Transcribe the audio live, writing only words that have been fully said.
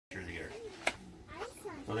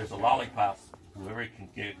So there's a lollipop. Whoever can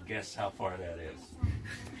guess how far that is.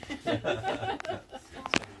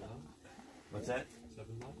 What's that?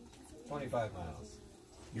 25 miles.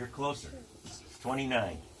 You're closer.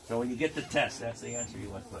 29. So when you get the test, that's the answer you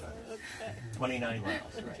want to put on it. 29 miles.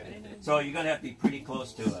 Right. So you're going to have to be pretty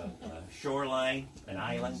close to a shoreline, an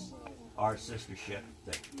island, our sister ship.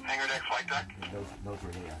 Hangar deck, flight deck. Those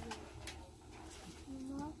were they are.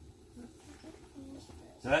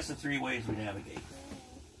 So that's the three ways we navigate.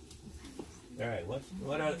 All right.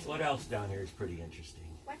 What else down here is pretty interesting?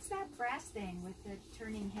 What's that brass thing with the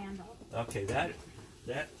turning handle? Okay, that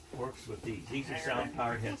works with these. These are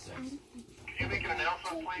sound-powered headsets. Can you make an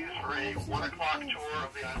announcement, please, for a 1 o'clock tour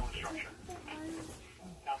of the island structure?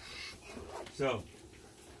 So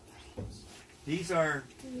these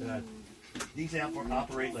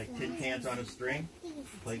operate like tin cans on a string,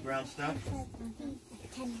 playground stuff.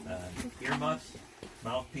 Earmuffs,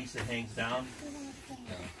 mouthpiece that hangs down.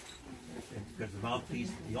 Because the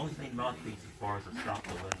mouthpiece, the only thing the mouthpiece is for is to stop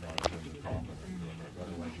the wind on it when you call them.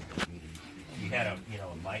 Otherwise you don't need it. If you had a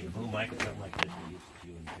boom mic or something like this, they used to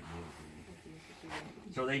do and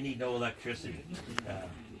so they need no electricity.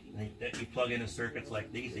 You plug into circuits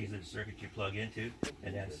like these. These are the circuits you plug into,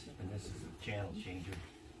 and this is the channel changer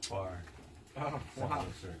for some of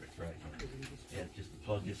the circuits, right? Yeah, the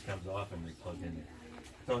plug just comes off and they plug in there.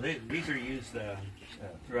 So these are used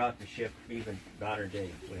throughout the ship, even modern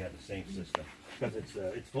day. We have the same system because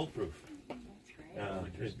it's foolproof.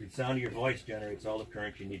 The sound of your voice generates all the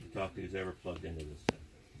current you need to talk to who's ever plugged into this thing.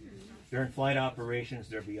 During flight operations,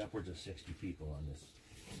 there'll be upwards of 60 people on this.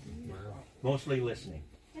 Mostly listening.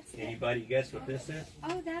 Anybody guess what this is?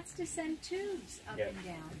 Oh, that's to send tubes up and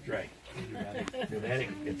down. That's right.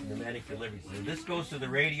 It's pneumatic delivery. So this goes to the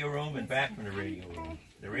radio room and back from the radio room.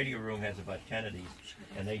 The radio room has about 10 of these,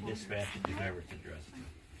 and they dispatch it to whoever it's addressed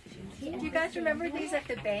to. Do you guys remember these at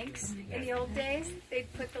the banks in the old days?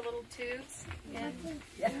 They'd put the little tubes in.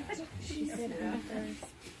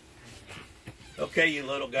 Okay, you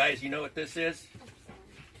little guys, you know what this is?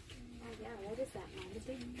 Oh yeah, what is that, Mom?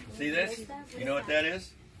 See this? You know what that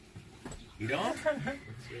is? You don't?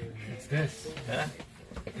 It's this. Huh?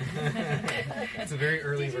 It's a very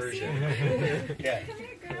early version. Yeah.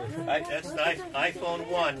 That's the iPhone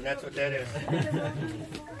 1. That's what that is.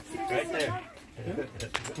 Right there.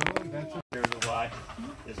 The watch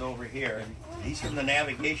is over here. He's from the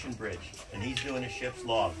navigation bridge, and he's doing a ship's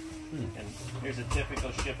log. And here's a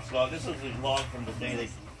typical ship's log. This was his log from the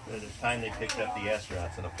time they picked up the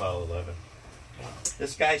astronauts in Apollo 11.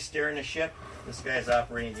 This guy's steering the ship. This guy's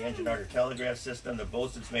operating the engine order telegraph system. The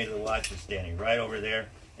bosun's mate of the watch is standing right over there,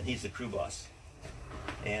 and he's the crew boss.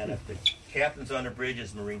 And if the captain's on the bridge,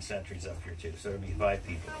 his marine sentry's up here too. So there'll be 5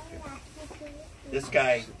 people up here. This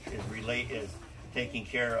guy is taking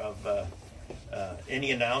care of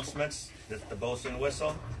any announcements, the bosun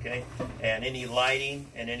whistle, okay, and any lighting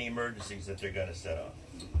and any emergencies that they're going to set off.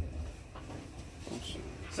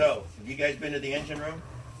 So, have you guys been to the engine room?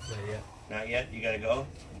 Not yet. Not yet? You got to go?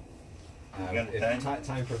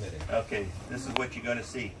 Time permitting. Okay, this is what you're going to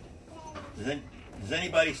see. Does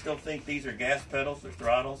anybody still think these are gas pedals or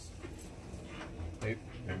throttles? Nope.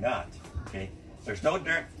 They're not. Okay, there's no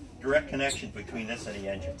direct connection between this and the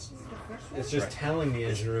engines. It's just telling the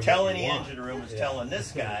engine room. Telling the engine room is telling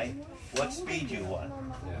this guy what speed you want.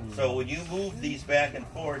 Yeah. So when you move these back and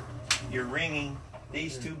forth, you're ringing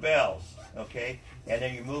these 2 bells, okay? And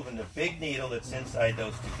then you're moving the big needle that's inside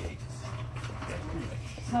those 2 gauges. Okay.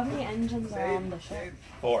 How many engines are on the ship?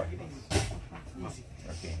 4.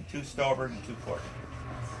 Okay, 2 starboard and 2 port.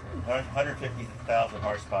 150,000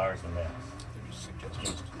 horsepower is the max.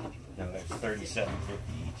 No, there's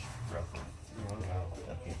 3750 each, roughly.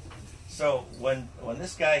 Okay. So when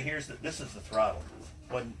this guy hears that this is the throttle,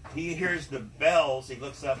 when he hears the bells, he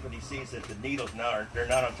looks up and he sees that the needles they're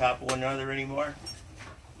not on top of one another anymore.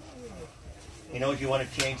 He knows you want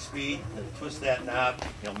to change speed, and twist that knob,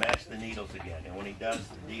 he'll match the needles again. And when he does,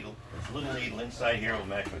 the needle, this little needle inside here will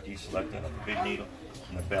match what he's selecting on the big needle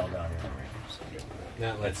and the bell down here.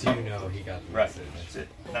 That lets you know he got the message. Right, that's it.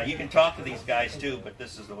 Now you can talk to these guys too, but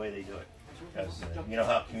this is the way they do it. Because you know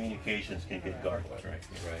how communications can get garbled, right?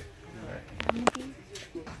 Right.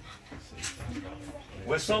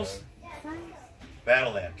 Whistles,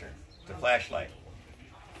 battle lantern, the flashlight.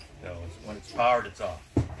 So when it's powered, it's off.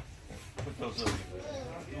 Put those in,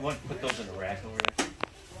 you want to put those in the rack over there?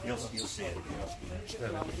 You'll see it.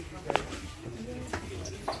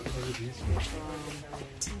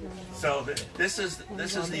 So this is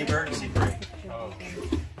the emergency brake. Oh.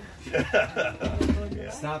 Yeah.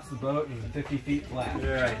 Stops the boat in 50 feet flat.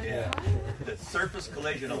 Right. Yeah. The surface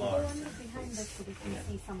collision alarm. Behind us so we can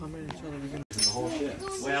see something. whole ship.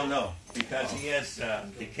 Well, no, because he has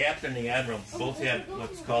the captain and the admiral both have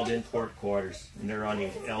what's called in-port quarters, and they're on the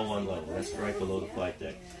L1 level. That's right below the flight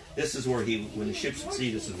deck. This is where he, when the ship's at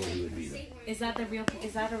sea, this is where he would be there. Is that a real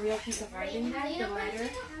piece of writing then? The letter?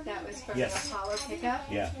 That was from Yes. the Apollo pickup.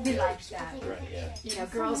 Yeah. We liked that. Right. Yeah. You know,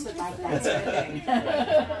 girls would like that sort of thing.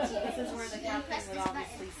 This is where the captain would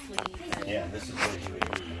obviously sleep. And Yeah. This is where he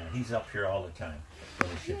would be. He's up here all the time when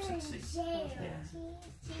the ship's at sea.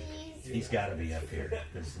 He's got to be up here.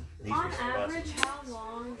 He's on responsible. average, how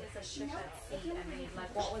long is a ship at sea? I mean,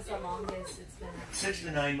 like, what was the longest it's been at sea? 6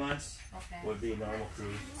 to 9 months Okay. would be a normal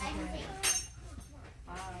cruise.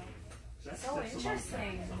 Wow. That's- So that's a long time.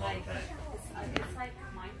 interesting. It's a long Like, time. it's like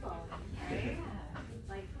mind blowing, right?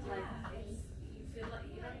 Like it's, you feel like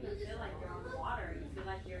you don't even feel like you're on the water. You feel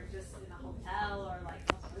like you're just in a hotel or like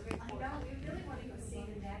some living I quarters. know, we really want to go see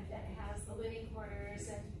the deck that has the living quarters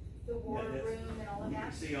and the war Yeah, room and all of You that.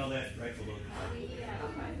 can see all that right below the top.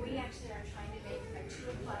 We actually are trying to make a 2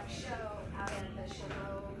 o'clock show out at the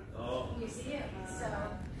Chabot Oh. Museum, so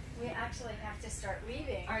we actually have to start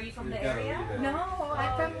leaving. Are you from We've the gotta area? leave it. No,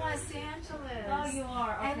 I'm from yeah. Los Angeles. Oh, you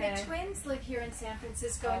are. Okay. And the twins live here in San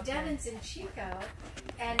Francisco, and Okay. Devin's in Chico,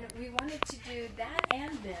 and we wanted to do that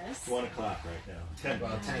and this. 1 o'clock right now. 10.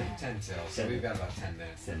 Well, 10 till, so we've got about 10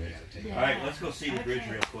 minutes. 10 we minutes. gotta take. Yeah. All right, let's go see the bridge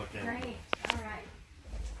Okay. real quick then. Great, all right.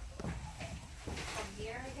 From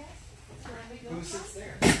here, I guess? Is where we go Who from? sits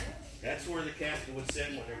there? That's where the captain would sit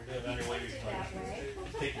when they're doing underway That way.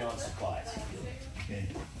 replenishment, taking on supplies. Okay.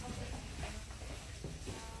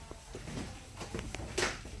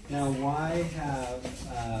 Now, why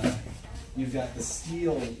have you've got the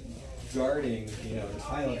steel guarding, you know, the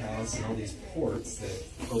pilot house and all these ports that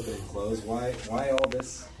open and close? Why all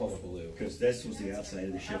this hullabaloo? Because this was the outside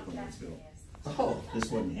of the ship when it was built. Oh,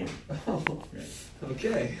 This wasn't him. oh, Right.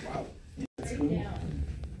 okay. Wow, that's cool.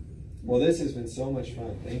 Well, this has been so much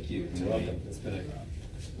fun. Thank you. You're welcome. It's been a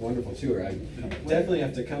wonderful tour. I definitely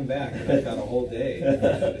have to come back. I've got a whole day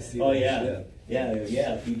to see Oh, the yeah. ship.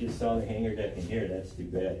 Yeah, if you just saw the hangar deck in here, that's too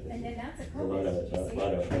bad. And then that's a A lot of, purpose. a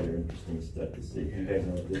lot of other interesting stuff to see. You guys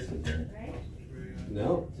know what this is, right? Right?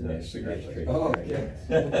 No. It's an excavator. Oh, okay.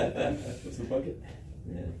 What's the bucket?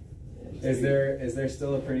 Yeah. Is there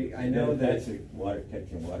still a pretty? I know that's that a water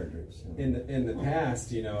catching water drips. in the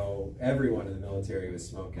past, you know, everyone in the military was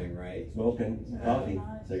smoking, right? Smoking coffee,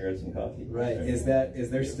 cigarettes and coffee. Right. Is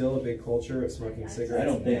there still a big culture of smoking cigarettes? I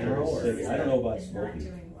don't think now, there or is. is I don't that- know about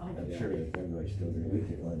smoking. I'm sure that everybody's still drinking. We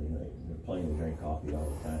could Monday night. They're playing to drink coffee all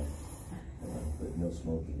the time, but no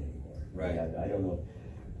smoking anymore. Right. I don't know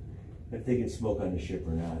if they can smoke on the ship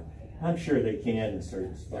or not. I'm sure they can in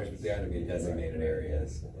certain spots. There's got to be designated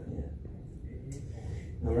areas. Yeah.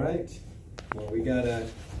 All right. Well, we gotta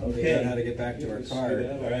figure out how to get back to our car.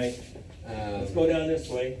 All right. Let's go down this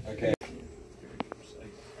way. Okay.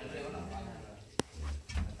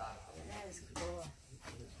 That is cool.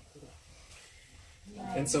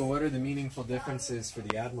 And so, what are the meaningful differences for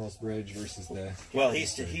the Admiral's Bridge versus the? Well,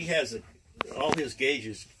 he has all his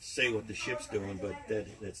gauges say what the ship's doing, but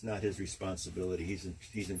that's not his responsibility.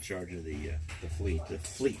 He's in charge of the fleet. The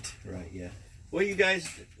fleet, right? Yeah. What are you guys?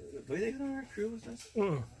 Are they on our crew with us? They're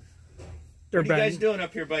What are you guys banging. doing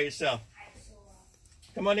up here by yourself?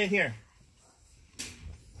 Come on in here.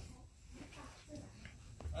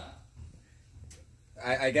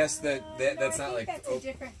 I guess that's No, not I like. think that's a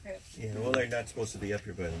different group. Yeah. Well, they're not supposed to be up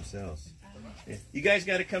here by themselves. Yeah. You guys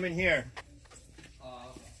got to come in here.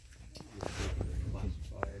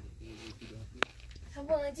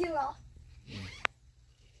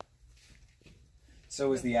 So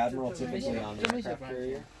was the Admiral typically on the aircraft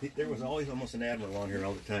carrier? There was always almost an admiral on here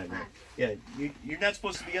all the time. Yeah. You're not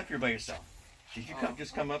supposed to be up here by yourself. Did you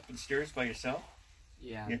just come up the stairs by yourself?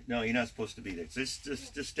 Yeah. No, you're not supposed to be there. Just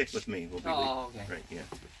stick with me. We'll be Oh, okay. right.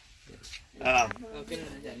 Yeah. Okay,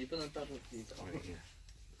 你不能到处自己走。 Right, yeah.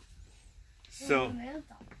 So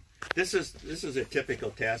this is a typical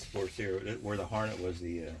task force here, where the Hornet was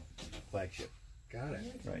the flagship, Got it.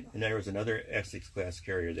 right? And there was another Essex class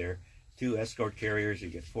carrier there, 2 escort carriers. You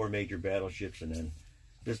get 4 major battleships, and then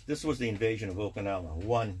this was the invasion of Okinawa.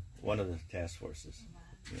 One of the task forces.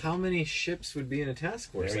 How many ships would be in a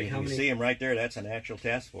task force? There Like you, how you many? see them right there. That's an actual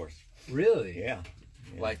task force. Really? Yeah.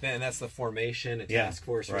 Like then that's the formation a Yeah, task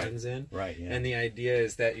force right. runs in. Right. Yeah. And the idea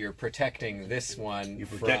is that you're protecting this one you're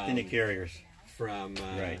protecting the from, carriers. from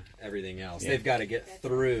Right. everything else. Yeah. They've got to get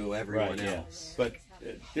through everyone Right. Yeah. else. But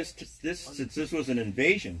since this was an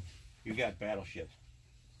invasion, you got battleships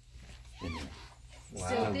in there. Wow.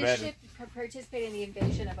 So I'm this ready. ship participated in the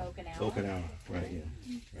invasion of Okinawa. Okinawa. Right. Yeah.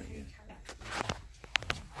 Right. Yeah.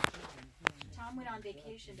 Tom went on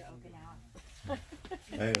vacation to Okinawa.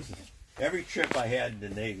 every trip I had in the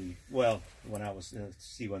Navy, well, when I was in the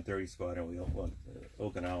C-130 squadron,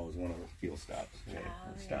 Okinawa was one of the fuel stops. We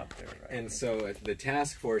stopped there, right? And so the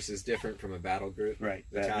task force is different from a battle group. Right.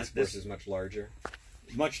 The task force is much larger.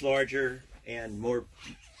 Much larger and more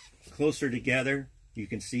closer together. You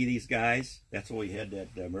can see these guys. That's why we had that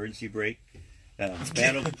emergency brake.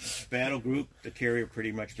 Battle group, the carrier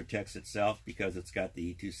pretty much protects itself because it's got the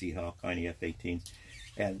E-2C Hawk on the F-18s,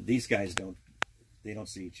 and these guys don't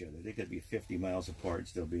see each other. They could be 50 miles apart and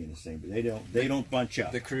still be in the same, but they don't bunch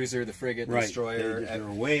up. The cruiser, the frigate, the right. destroyer, They're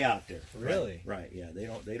way out there. Really? Right. Yeah.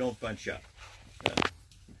 They don't bunch up.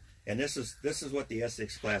 And this is what the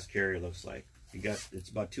Essex class carrier looks like. It's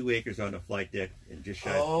about 2 acres on the flight deck and just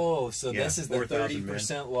shy. Oh, so this is the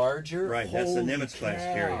 30% larger. Right. That's the Nimitz class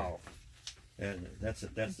carrier. And that's the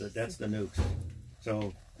nukes.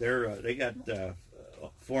 So they got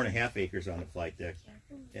 4.5 acres on the flight deck,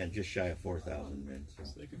 and just shy of 4,000 men. So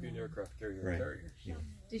they could be an aircraft carrier. Right. Carrier. Yeah.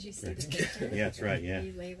 Did you see the picture? Yeah, that's right. Yeah.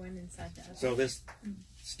 You lay one inside the other. So this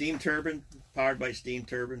steam turbine powered by steam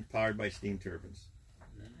turbine powered by steam turbines.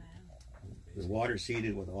 The water's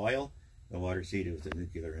heated with oil. The water's heated with a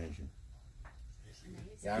nuclear engine.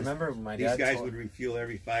 Yeah, I remember my These dad guys would refuel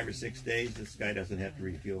every 5 or 6 days. This guy doesn't have to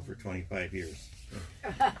refuel for 25 years.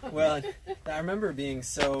 Well, I remember being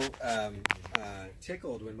so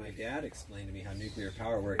tickled when my dad explained to me how nuclear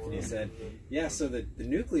power worked, and he said, yeah, so the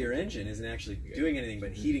nuclear engine isn't actually doing anything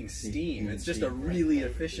but heating steam. It's just a really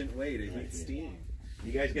efficient way to heat steam.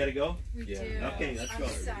 You guys got to go? We do. Okay, let's go.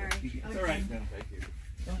 I'm sorry. It's all right. Thank you.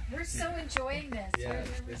 We're so enjoying this. Yeah,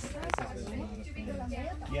 We're this so has been a lot of Do we go down?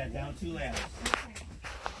 Yeah, down 2 ladders.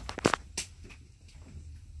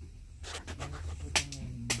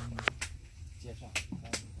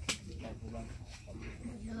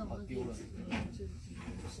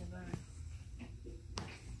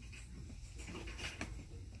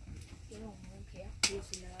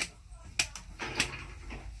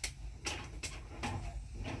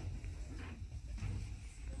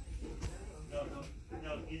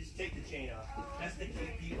 No, you just take the chain off. That's to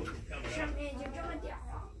keep people from coming up.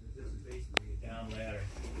 This is basically a down ladder.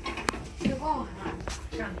 You put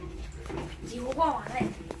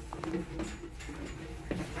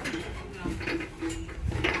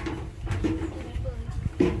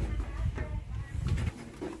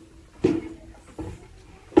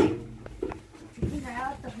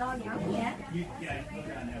it on that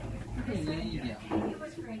one. 更严一点。 It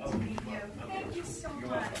was great to meet you. Thank you so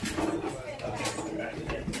much.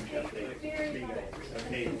 Very much.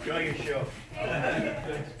 Okay, enjoy your show.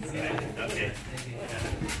 Okay.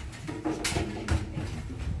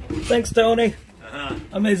 Thanks, Tony. Uh-huh.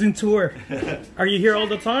 Amazing tour. Are you here all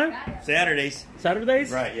the time? Saturdays.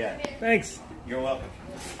 Saturdays? Right, yeah. Thanks. You're welcome.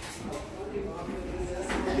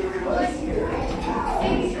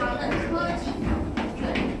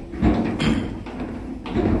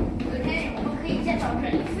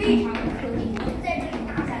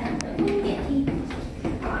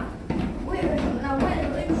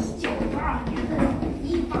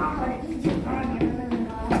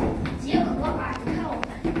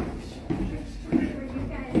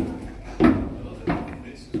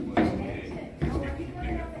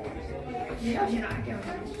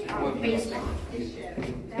 basement.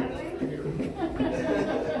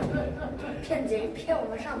 骗贼，骗我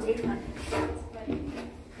们上贼船。